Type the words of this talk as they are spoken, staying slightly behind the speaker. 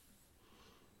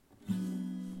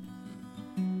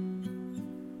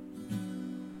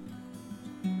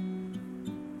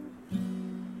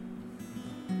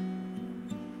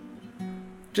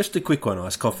Just a quick one,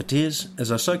 Ice Coffeteers, as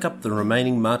I soak up the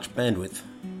remaining March bandwidth.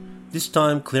 This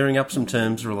time clearing up some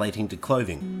terms relating to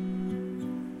clothing.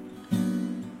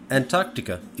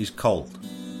 Antarctica is cold.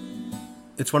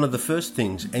 It's one of the first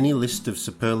things any list of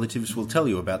superlatives will tell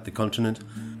you about the continent,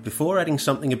 before adding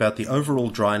something about the overall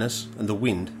dryness and the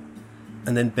wind,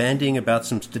 and then bandying about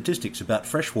some statistics about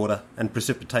freshwater and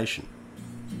precipitation.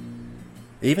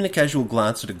 Even a casual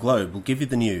glance at a globe will give you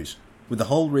the news, with the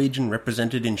whole region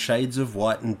represented in shades of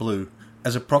white and blue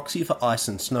as a proxy for ice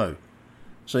and snow,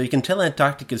 so you can tell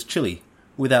Antarctica's chilly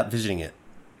without visiting it.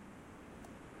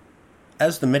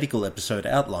 As the medical episode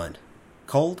outlined,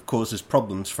 cold causes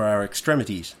problems for our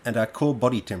extremities and our core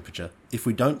body temperature if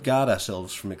we don't guard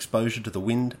ourselves from exposure to the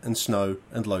wind and snow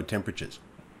and low temperatures.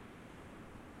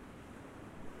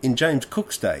 In James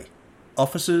Cook's day,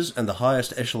 officers and the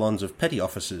highest echelons of petty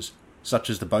officers, such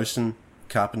as the boatswain,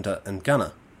 carpenter and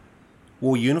gunner,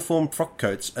 wore uniform frock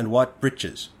coats and white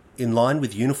breeches, in line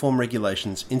with uniform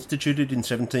regulations instituted in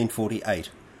 1748,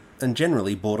 and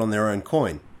generally bought on their own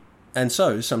coin, and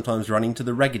so sometimes running to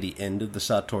the raggedy end of the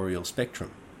sartorial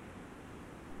spectrum.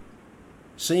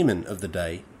 Seamen of the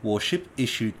day wore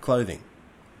ship-issued clothing,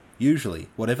 usually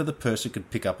whatever the purser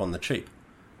could pick up on the cheap,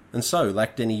 and so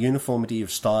lacked any uniformity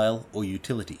of style or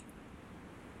utility.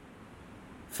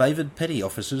 Favoured petty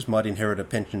officers might inherit a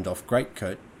pensioned-off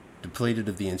greatcoat, depleted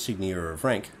of the insignia of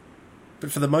rank,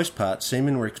 but for the most part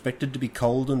seamen were expected to be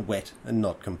cold and wet and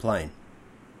not complain.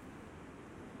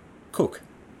 Cook,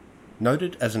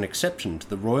 noted as an exception to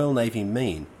the Royal Navy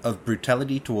mean of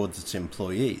brutality towards its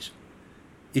employees,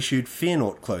 issued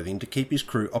fear-naught clothing to keep his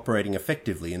crew operating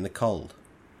effectively in the cold.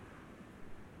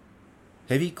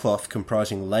 Heavy cloth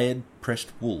comprising layered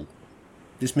pressed wool.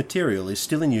 This material is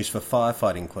still in use for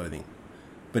firefighting clothing,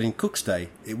 but in Cook's day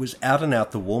it was out and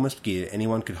out the warmest gear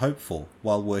anyone could hope for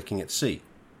while working at sea,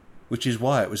 which is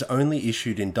why it was only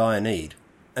issued in dire need,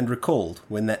 and recalled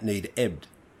when that need ebbed,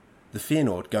 the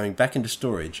fear-naught going back into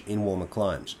storage in warmer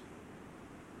climes.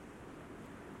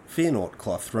 Fear-naught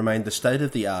cloth remained the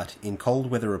state-of-the-art in cold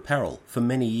weather apparel for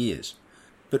many years,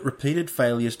 but repeated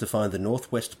failures to find the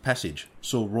Northwest Passage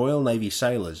saw Royal Navy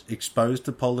sailors exposed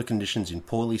to polar conditions in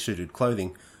poorly suited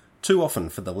clothing too often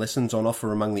for the lessons on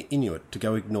offer among the Inuit to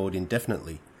go ignored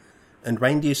indefinitely, and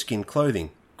reindeer skin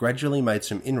clothing gradually made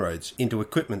some inroads into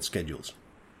equipment schedules.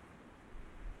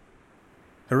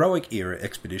 Heroic-era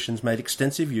expeditions made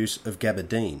extensive use of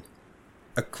gabardine,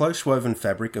 a close-woven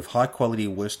fabric of high-quality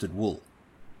worsted wool.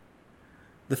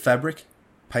 The fabric,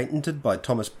 patented by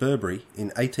Thomas Burberry in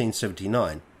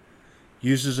 1879,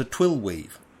 uses a twill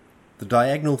weave, the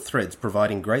diagonal threads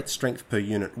providing great strength per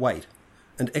unit weight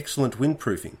and excellent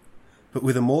windproofing, but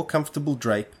with a more comfortable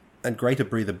drape and greater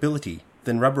breathability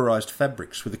than rubberized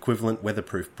fabrics with equivalent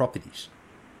weatherproof properties.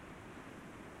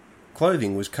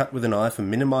 Clothing was cut with an eye for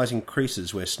minimizing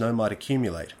creases where snow might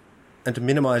accumulate, and to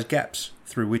minimize gaps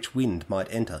through which wind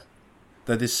might enter,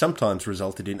 though this sometimes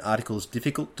resulted in articles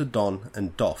difficult to don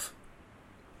and doff.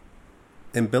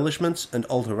 Embellishments and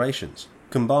alterations,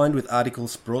 combined with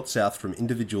articles brought south from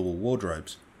individual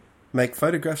wardrobes, make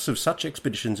photographs of such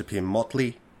expeditions appear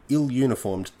motley,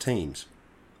 ill-uniformed teams.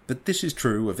 But this is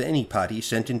true of any party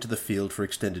sent into the field for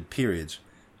extended periods,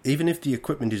 even if the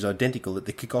equipment is identical at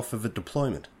the kick-off of a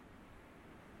deployment.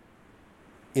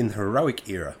 In the heroic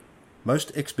era,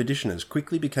 most expeditioners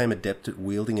quickly became adept at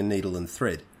wielding a needle and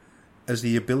thread, as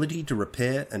the ability to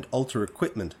repair and alter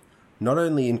equipment not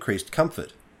only increased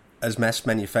comfort, as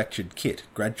mass-manufactured kit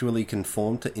gradually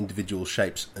conformed to individual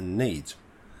shapes and needs,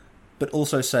 but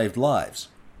also saved lives,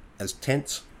 as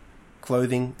tents,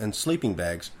 clothing and sleeping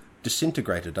bags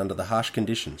disintegrated under the harsh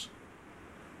conditions.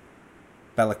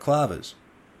 Balaclavas,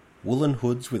 woolen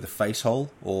hoods with a face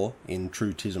hole, or, in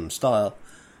true Tism style,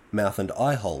 mouth and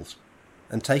eye holes,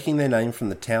 and taking their name from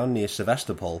the town near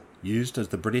Sevastopol used as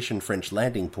the British and French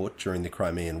landing port during the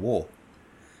Crimean War,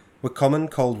 were common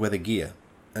cold weather gear,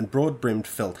 and broad-brimmed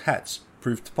felt hats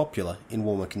proved popular in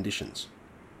warmer conditions.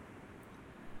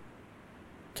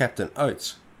 Captain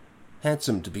Oates,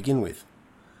 handsome to begin with,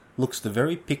 looks the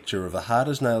very picture of a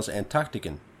hard-as-nails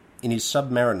Antarctican in his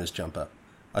submariner's jumper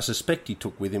I suspect he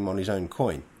took with him on his own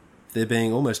coin, there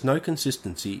being almost no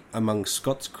consistency among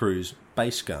Scott's crew's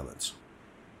base garments.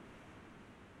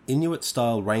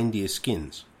 Inuit-style reindeer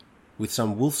skins, with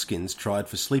some wolf skins tried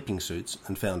for sleeping suits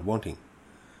and found wanting,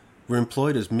 were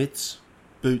employed as mitts,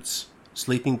 boots,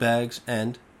 sleeping bags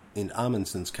and, in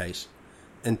Amundsen's case,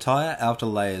 entire outer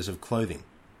layers of clothing.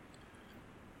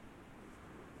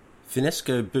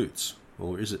 Finnesko boots,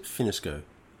 or is it Finnesko,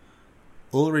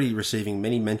 already receiving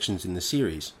many mentions in the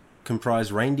series,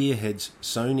 comprise reindeer heads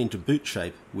sewn into boot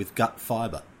shape with gut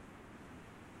fibre.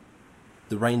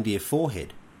 The reindeer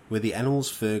forehead where the animal's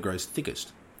fur grows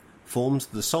thickest, forms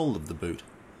the sole of the boot,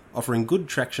 offering good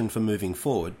traction for moving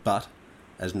forward but,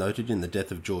 as noted in The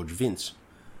Death of George Vince,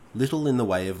 little in the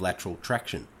way of lateral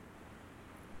traction.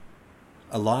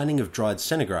 A lining of dried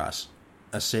sennegrass,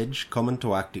 a sedge common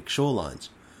to Arctic shorelines,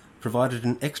 provided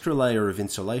an extra layer of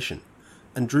insulation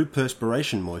and drew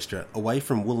perspiration moisture away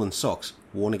from woolen socks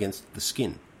worn against the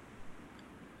skin.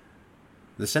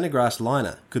 The sennegrass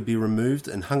liner could be removed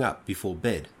and hung up before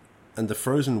bed, and the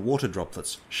frozen water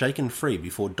droplets shaken free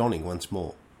before donning once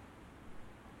more.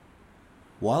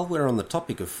 While we're on the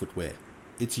topic of footwear,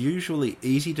 it's usually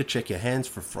easy to check your hands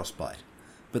for frostbite,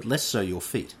 but less so your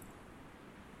feet.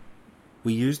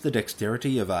 We use the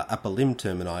dexterity of our upper limb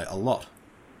termini a lot,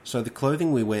 so the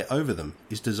clothing we wear over them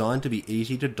is designed to be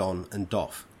easy to don and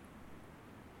doff.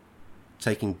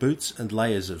 Taking boots and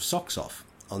layers of socks off,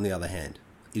 on the other hand,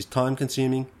 is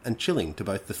time-consuming and chilling to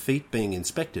both the feet being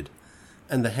inspected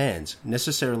and the hands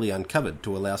necessarily uncovered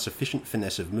to allow sufficient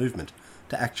finesse of movement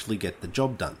to actually get the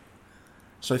job done.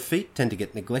 So feet tend to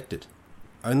get neglected,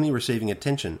 only receiving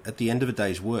attention at the end of a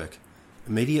day's work,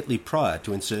 immediately prior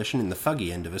to insertion in the fuggy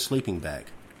end of a sleeping bag.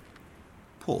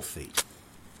 Poor feet.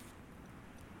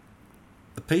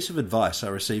 A piece of advice I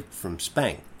received from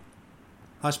Spang,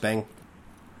 hi Spang,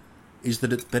 is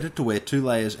that it's better to wear 2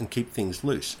 layers and keep things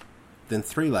loose than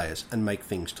 3 layers and make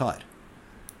things tight.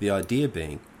 The idea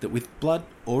being that with blood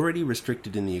already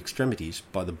restricted in the extremities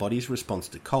by the body's response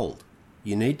to cold,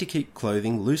 you need to keep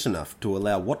clothing loose enough to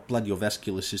allow what blood your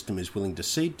vascular system is willing to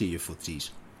cede to your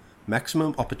footsies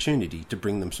maximum opportunity to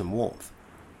bring them some warmth.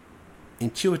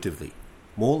 Intuitively,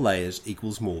 more layers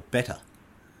equals more better,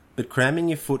 but cramming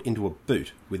your foot into a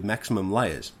boot with maximum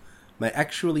layers may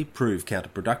actually prove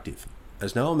counterproductive,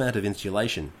 as no amount of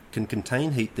insulation can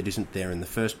contain heat that isn't there in the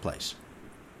first place.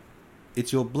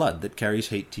 It's your blood that carries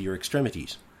heat to your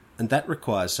extremities, and that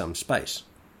requires some space.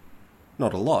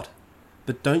 Not a lot,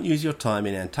 but don't use your time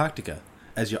in Antarctica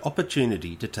as your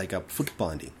opportunity to take up foot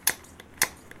binding.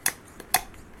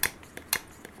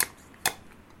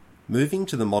 Moving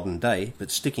to the modern day,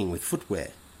 but sticking with footwear.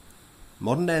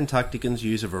 Modern Antarcticans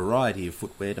use a variety of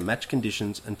footwear to match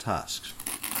conditions and tasks.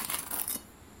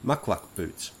 Mukluk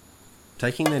boots,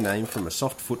 taking their name from a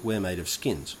soft footwear made of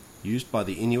skins, used by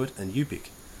the Inuit and Yupik,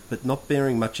 but not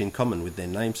bearing much in common with their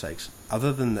namesakes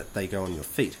other than that they go on your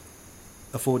feet,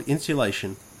 afford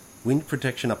insulation, wind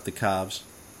protection up the calves,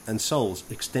 and soles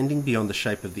extending beyond the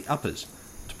shape of the uppers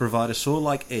to provide a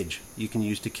saw-like edge you can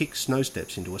use to kick snow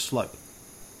steps into a slope.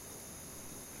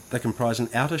 They comprise an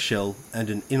outer shell and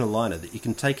an inner liner that you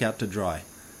can take out to dry,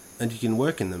 and you can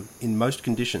work in them in most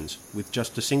conditions with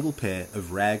just a single pair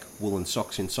of rag woolen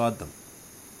socks inside them.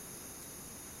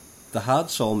 The hard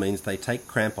sole means they take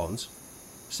crampons,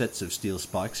 sets of steel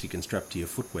spikes you can strap to your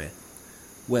footwear,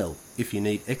 well if you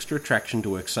need extra traction to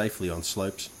work safely on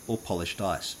slopes or polished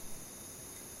ice.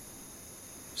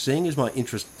 Seeing as my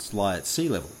interests lie at sea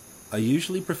level, I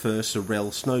usually prefer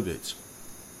Sorel snow boots.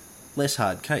 Less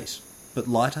hard case, but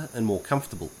lighter and more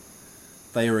comfortable.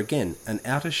 They are again an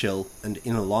outer shell and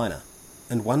inner liner,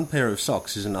 and 1 pair of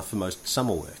socks is enough for most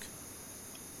summer work.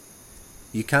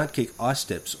 You can't kick ice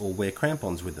steps or wear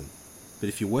crampons with them, but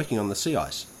if you're working on the sea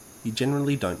ice, you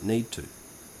generally don't need to.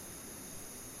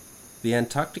 The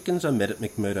Antarcticans I met at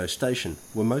McMurdo Station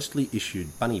were mostly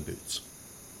issued bunny boots.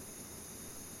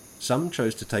 Some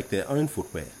chose to take their own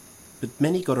footwear, but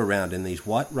many got around in these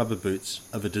white rubber boots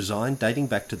of a design dating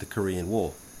back to the Korean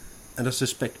War, and I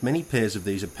suspect many pairs of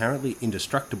these apparently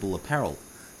indestructible apparel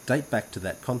date back to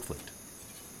that conflict.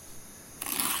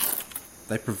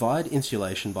 They provide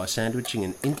insulation by sandwiching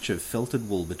an inch of felted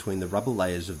wool between the rubber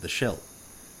layers of the shell,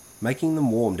 making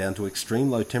them warm down to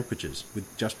extreme low temperatures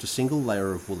with just a single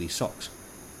layer of woolly socks.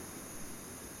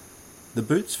 The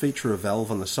boots feature a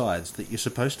valve on the sides that you're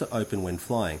supposed to open when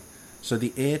flying, so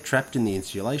the air trapped in the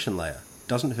insulation layer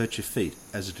doesn't hurt your feet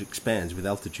as it expands with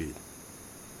altitude.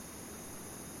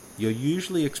 You're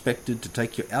usually expected to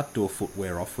take your outdoor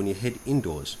footwear off when you head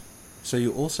indoors, so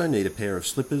you also need a pair of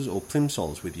slippers or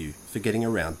plimsolls with you for getting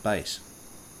around base.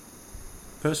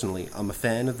 Personally, I'm a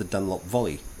fan of the Dunlop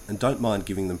Volley and don't mind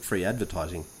giving them free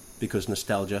advertising because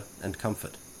nostalgia and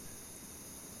comfort.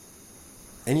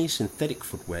 Any synthetic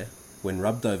footwear, when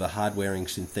rubbed over hard-wearing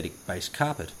synthetic base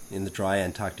carpet in the dry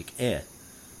Antarctic air,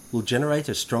 will generate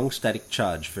a strong static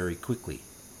charge very quickly.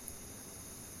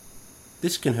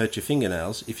 This can hurt your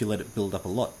fingernails if you let it build up a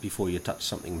lot before you touch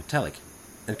something metallic,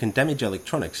 and can damage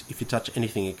electronics if you touch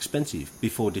anything expensive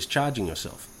before discharging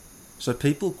yourself. So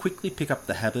people quickly pick up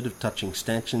the habit of touching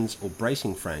stanchions or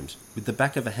bracing frames with the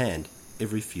back of a hand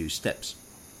every few steps.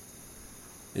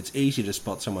 It's easy to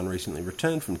spot someone recently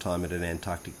returned from time at an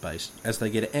Antarctic base, as they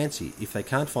get antsy if they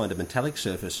can't find a metallic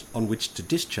surface on which to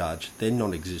discharge their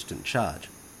non-existent charge.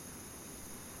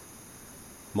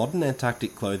 Modern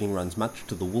Antarctic clothing runs much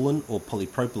to the woolen or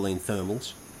polypropylene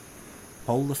thermals,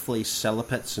 polar fleece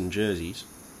salopettes and jerseys,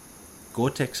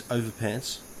 Gore-Tex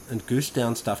overpants, and goose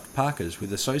down stuffed parkas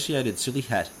with associated silly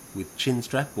hat with chin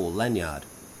strap or lanyard,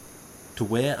 to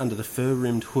wear under the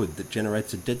fur-rimmed hood that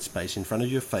generates a dead space in front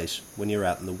of your face when you're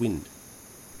out in the wind.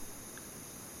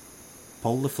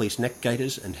 Polar fleece neck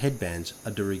gaiters and headbands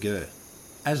are de rigueur,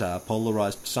 as are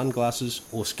polarised sunglasses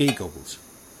or ski goggles.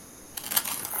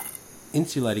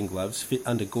 Insulating gloves fit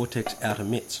under Gore-Tex outer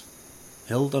mitts,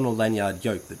 held on a lanyard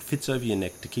yoke that fits over your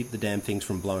neck to keep the damn things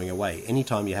from blowing away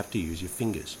anytime you have to use your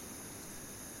fingers.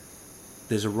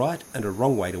 There's a right and a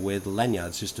wrong way to wear the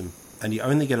lanyard system, and you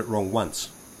only get it wrong once,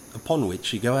 upon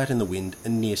which you go out in the wind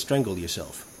and near strangle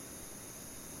yourself.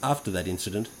 After that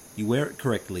incident, you wear it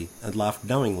correctly and laugh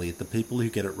knowingly at the people who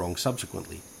get it wrong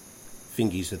subsequently,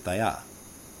 fingies that they are.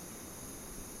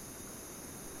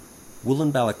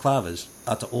 Woolen balaclavas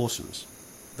are to awesomes,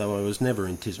 though I was never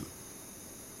in TISM.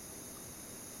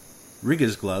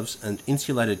 Riggers gloves and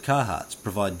insulated Carhartts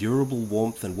provide durable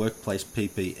warmth and workplace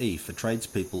PPE for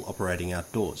tradespeople operating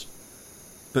outdoors.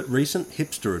 But recent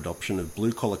hipster adoption of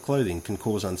blue-collar clothing can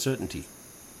cause uncertainty.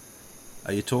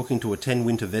 Are you talking to a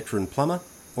 10-winter veteran plumber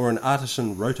or an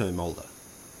artisan roto-moulder?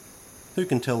 Who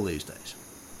can tell these days?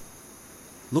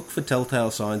 Look for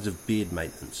telltale signs of beard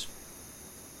maintenance.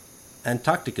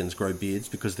 Antarcticans grow beards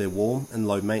because they're warm and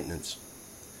low maintenance.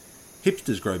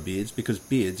 Hipsters grow beards because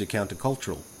beards are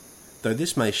countercultural, though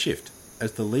this may shift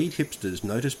as the lead hipsters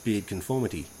notice beard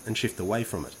conformity and shift away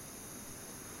from it.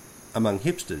 Among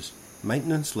hipsters,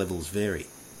 maintenance levels vary.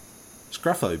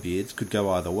 Scruffo beards could go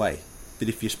either way, but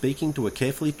if you're speaking to a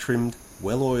carefully trimmed,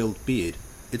 well-oiled beard,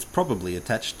 it's probably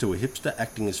attached to a hipster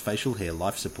acting as facial hair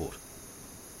life support.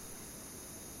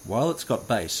 While at Scott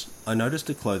Base, I noticed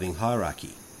a clothing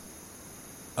hierarchy.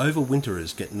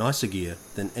 Overwinterers get nicer gear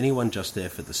than anyone just there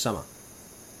for the summer.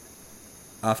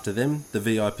 After them, the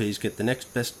VIPs get the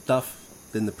next best stuff,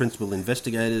 then the principal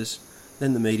investigators,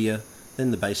 then the media,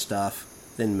 then the base staff,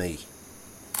 then me.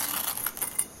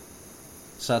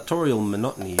 Sartorial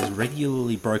monotony is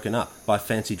regularly broken up by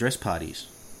fancy dress parties.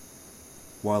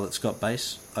 While at Scott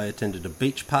Base, I attended a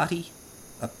beach party,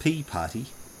 a pea party,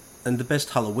 and the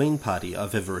best Halloween party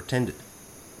I've ever attended,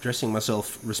 dressing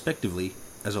myself respectively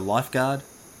as a lifeguard,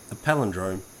 a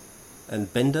palindrome,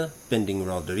 and Bender Bending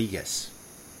Rodriguez.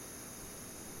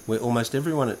 Where almost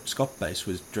everyone at Scott Base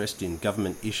was dressed in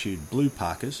government-issued blue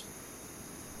parkas,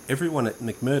 everyone at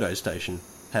McMurdo Station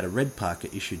had a red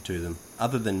parka issued to them,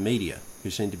 other than media, who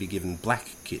seemed to be given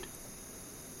black kit.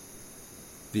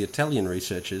 The Italian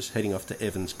researchers heading off to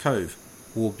Evans Cove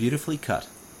wore beautifully cut,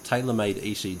 tailor-made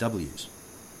ECWs,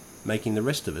 making the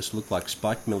rest of us look like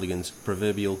Spike Milligan's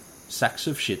proverbial sacks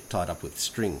of shit tied up with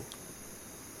string.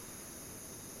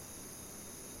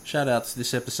 Shout-outs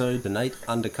this episode to Nate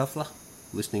Undercuffler,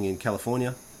 listening in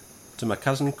California, to my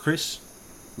cousin Chris,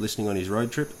 listening on his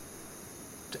road trip,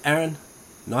 to Aaron,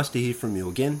 nice to hear from you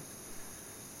again,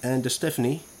 and to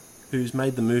Stephanie, who's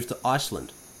made the move to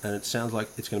Iceland, and it sounds like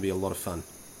it's going to be a lot of fun.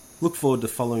 Look forward to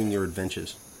following your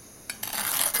adventures.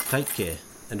 Take care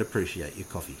and appreciate your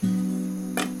coffee.